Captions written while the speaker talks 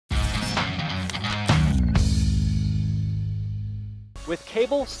With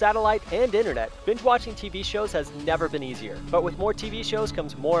cable, satellite, and internet, binge-watching TV shows has never been easier. But with more TV shows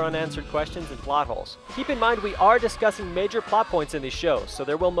comes more unanswered questions and plot holes. Keep in mind we are discussing major plot points in these shows, so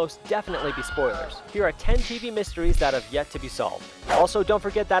there will most definitely be spoilers. Here are 10 TV mysteries that have yet to be solved. Also, don't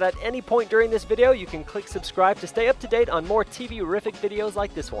forget that at any point during this video, you can click subscribe to stay up to date on more TV-rific videos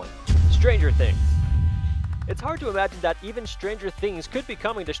like this one. Stranger Things. It's hard to imagine that even Stranger Things could be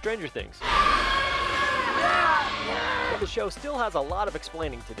coming to Stranger Things. But the show still has a lot of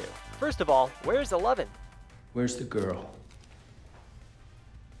explaining to do. First of all, where's 11? Where's the girl?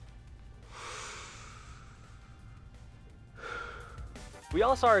 We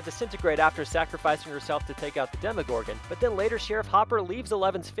all saw her disintegrate after sacrificing herself to take out the Demogorgon, but then later Sheriff Hopper leaves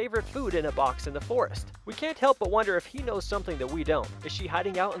 11's favorite food in a box in the forest. We can't help but wonder if he knows something that we don't. Is she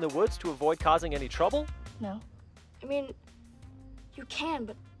hiding out in the woods to avoid causing any trouble? No. I mean, you can,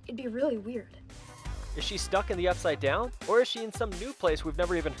 but it'd be really weird. Is she stuck in the Upside Down? Or is she in some new place we've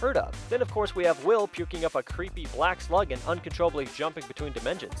never even heard of? Then of course we have Will puking up a creepy black slug and uncontrollably jumping between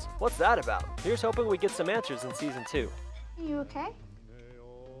dimensions. What's that about? Here's hoping we get some answers in Season 2. Are you okay?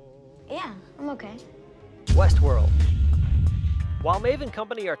 Yeah, I'm okay. Westworld. While Maeve and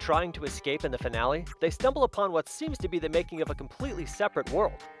company are trying to escape in the finale, they stumble upon what seems to be the making of a completely separate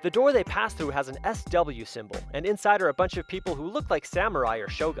world. The door they pass through has an SW symbol, and inside are a bunch of people who look like samurai or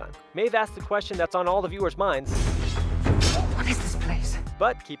shogun. Maeve asks the question that's on all the viewers' minds. What is this place?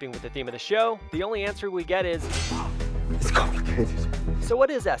 But, keeping with the theme of the show, the only answer we get is... It's complicated. So what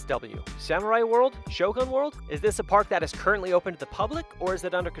is SW? Samurai World? Shogun World? Is this a park that is currently open to the public, or is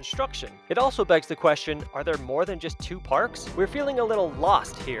it under construction? It also begs the question, are there more than just 2 parks? We're feeling a little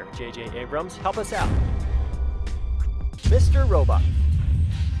lost here, J.J. Abrams. Help us out. Mr. Robot.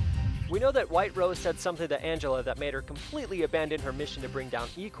 We know that White Rose said something to Angela that made her completely abandon her mission to bring down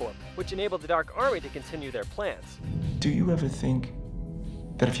E-Corp, which enabled the Dark Army to continue their plans. Do you ever think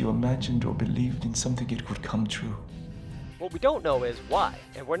that if you imagined or believed in something, it would come true? What we don't know is why,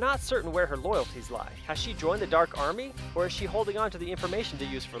 and we're not certain where her loyalties lie. Has she joined the Dark Army, or is she holding on to the information to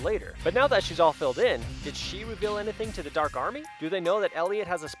use for later? But now that she's all filled in, did she reveal anything to the Dark Army? Do they know that Elliot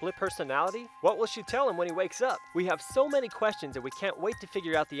has a split personality? What will she tell him when he wakes up? We have so many questions and we can't wait to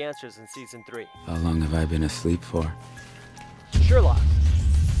figure out the answers in Season 3. How long have I been asleep for? Sherlock.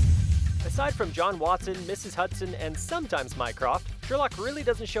 Aside from John Watson, Mrs. Hudson, and sometimes Mycroft, Sherlock really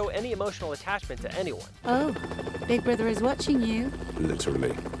doesn't show any emotional attachment to anyone. Oh, Big Brother is watching you.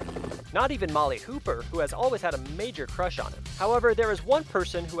 Literally. Not even Molly Hooper, who has always had a major crush on him. However, there is one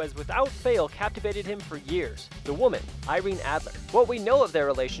person who has without fail captivated him for years, the woman, Irene Adler. What we know of their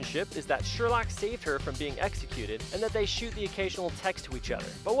relationship is that Sherlock saved her from being executed and that they shoot the occasional text to each other.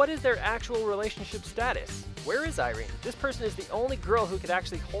 But what is their actual relationship status? Where is Irene? This person is the only girl who could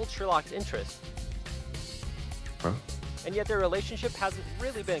actually hold Sherlock's interest. Huh? And yet their relationship hasn't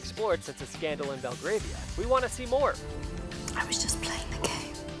really been explored since a scandal in Belgravia. We want to see more. I was just playing the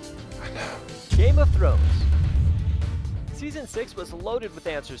game. I know. Game of Thrones. Season 6 was loaded with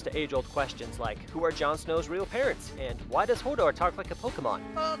answers to age-old questions like, who are Jon Snow's real parents? And why does Hodor talk like a Pokemon?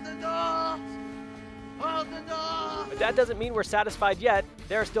 Hold the door! Hold the door! But that doesn't mean we're satisfied yet.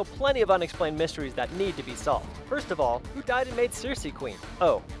 There are still plenty of unexplained mysteries that need to be solved. First of all, who died and made Cersei queen?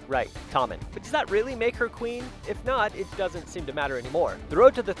 Oh, right, Tommen. But does that really make her queen? If not, it doesn't seem to matter anymore. The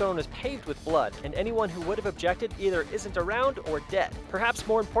road to the throne is paved with blood, and anyone who would have objected either isn't around or dead. Perhaps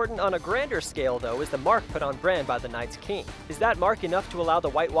more important on a grander scale, though, is the mark put on Bran by the Night's King. Is that mark enough to allow the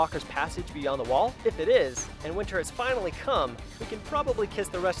White Walker's passage beyond the wall? If it is, and winter has finally come, we can probably kiss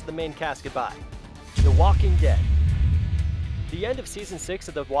the rest of the main cast goodbye. The Walking Dead. The end of Season 6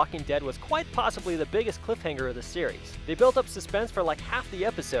 of The Walking Dead was quite possibly the biggest cliffhanger of the series. They built up suspense for like half the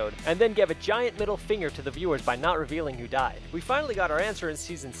episode, and then gave a giant middle finger to the viewers by not revealing who died. We finally got our answer in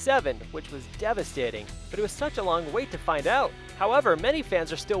Season 7, which was devastating, but it was such a long wait to find out. However, many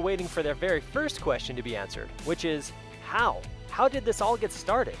fans are still waiting for their very first question to be answered, which is, how? How did this all get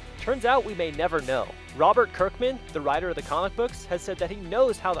started? Turns out we may never know. Robert Kirkman, the writer of the comic books, has said that he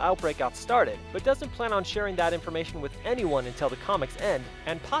knows how the outbreak got started, but doesn't plan on sharing that information with anyone until the comics end,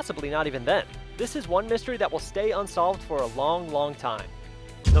 and possibly not even then. This is one mystery that will stay unsolved for a long, long time.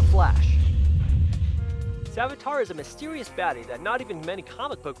 The Flash. Savitar is a mysterious baddie that not even many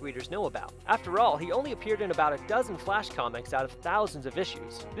comic book readers know about. After all, he only appeared in about a dozen Flash comics out of thousands of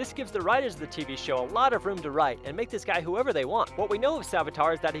issues. This gives the writers of the TV show a lot of room to write and make this guy whoever they want. What we know of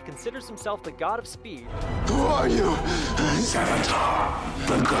Savitar is that he considers himself the god of speed. Who are you? Savitar,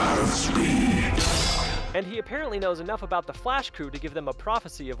 the god of speed. And he apparently knows enough about the Flash crew to give them a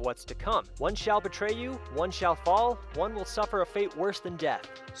prophecy of what's to come. One shall betray you, one shall fall, one will suffer a fate worse than death.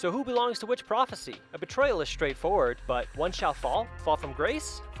 So who belongs to which prophecy? A betrayal is straightforward, but one shall fall? Fall from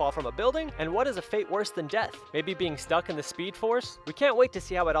grace? Fall from a building? And what is a fate worse than death? Maybe being stuck in the Speed Force? We can't wait to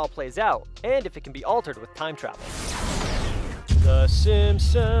see how it all plays out, and if it can be altered with time travel. The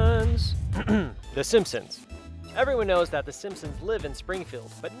Simpsons. The Simpsons. Everyone knows that the Simpsons live in Springfield,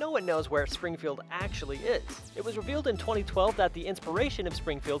 but no one knows where Springfield actually is. It was revealed in 2012 that the inspiration of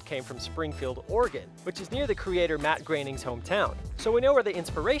Springfield came from Springfield, Oregon, which is near the creator Matt Groening's hometown. So we know where the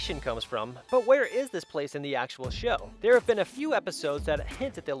inspiration comes from, but where is this place in the actual show? There have been a few episodes that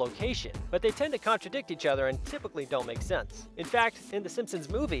hint at the location, but they tend to contradict each other and typically don't make sense. In fact, in the Simpsons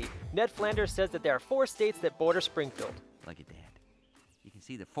movie, Ned Flanders says that there are 4 states that border Springfield. Look at that. You can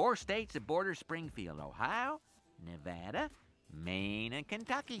see the 4 states that border Springfield: Ohio, Nevada, Maine, and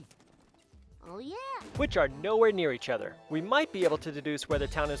Kentucky. Oh yeah. Which are nowhere near each other. We might be able to deduce where the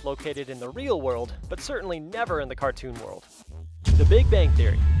town is located in the real world, but certainly never in the cartoon world. The Big Bang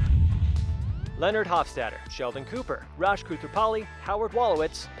Theory. Leonard Hofstadter, Sheldon Cooper, Raj Kuthrapali, Howard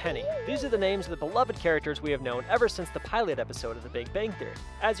Wolowitz, Penny. These are the names of the beloved characters we have known ever since the pilot episode of The Big Bang Theory.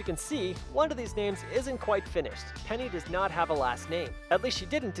 As you can see, one of these names isn't quite finished. Penny does not have a last name. At least she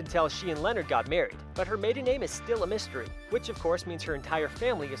didn't until she and Leonard got married. But her maiden name is still a mystery, which of course means her entire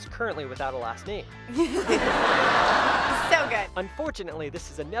family is currently without a last name. So good. Unfortunately,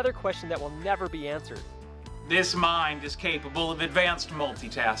 this is another question that will never be answered. This mind is capable of advanced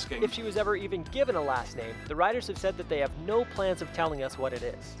multitasking. If she was ever even given a last name, the writers have said that they have no plans of telling us what it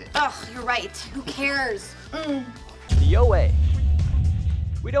is. Ugh, you're right. Who cares? The OA.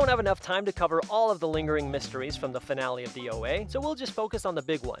 We don't have enough time to cover all of the lingering mysteries from the finale of the OA, so we'll just focus on the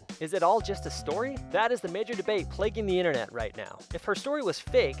big one. Is it all just a story? That is the major debate plaguing the internet right now. If her story was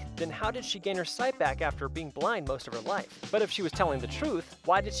fake, then how did she gain her sight back after being blind most of her life? But if she was telling the truth,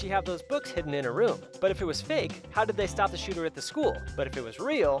 why did she have those books hidden in her room? But if it was fake, how did they stop the shooter at the school? But if it was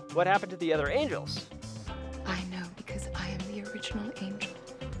real, what happened to the other angels? I know because I am the original angel.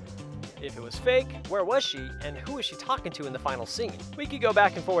 If it was fake, where was she, and who is she talking to in the final scene? We could go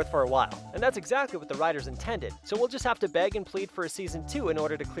back and forth for a while, and that's exactly what the writers intended, so we'll just have to beg and plead for a season 2 in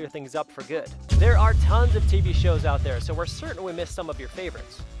order to clear things up for good. There are tons of TV shows out there, so we're certain we missed some of your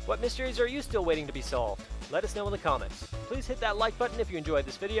favorites. What mysteries are you still waiting to be solved? Let us know in the comments. Please hit that like button if you enjoyed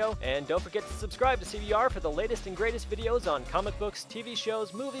this video, and don't forget to subscribe to CBR for the latest and greatest videos on comic books, TV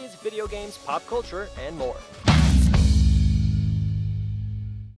shows, movies, video games, pop culture, and more.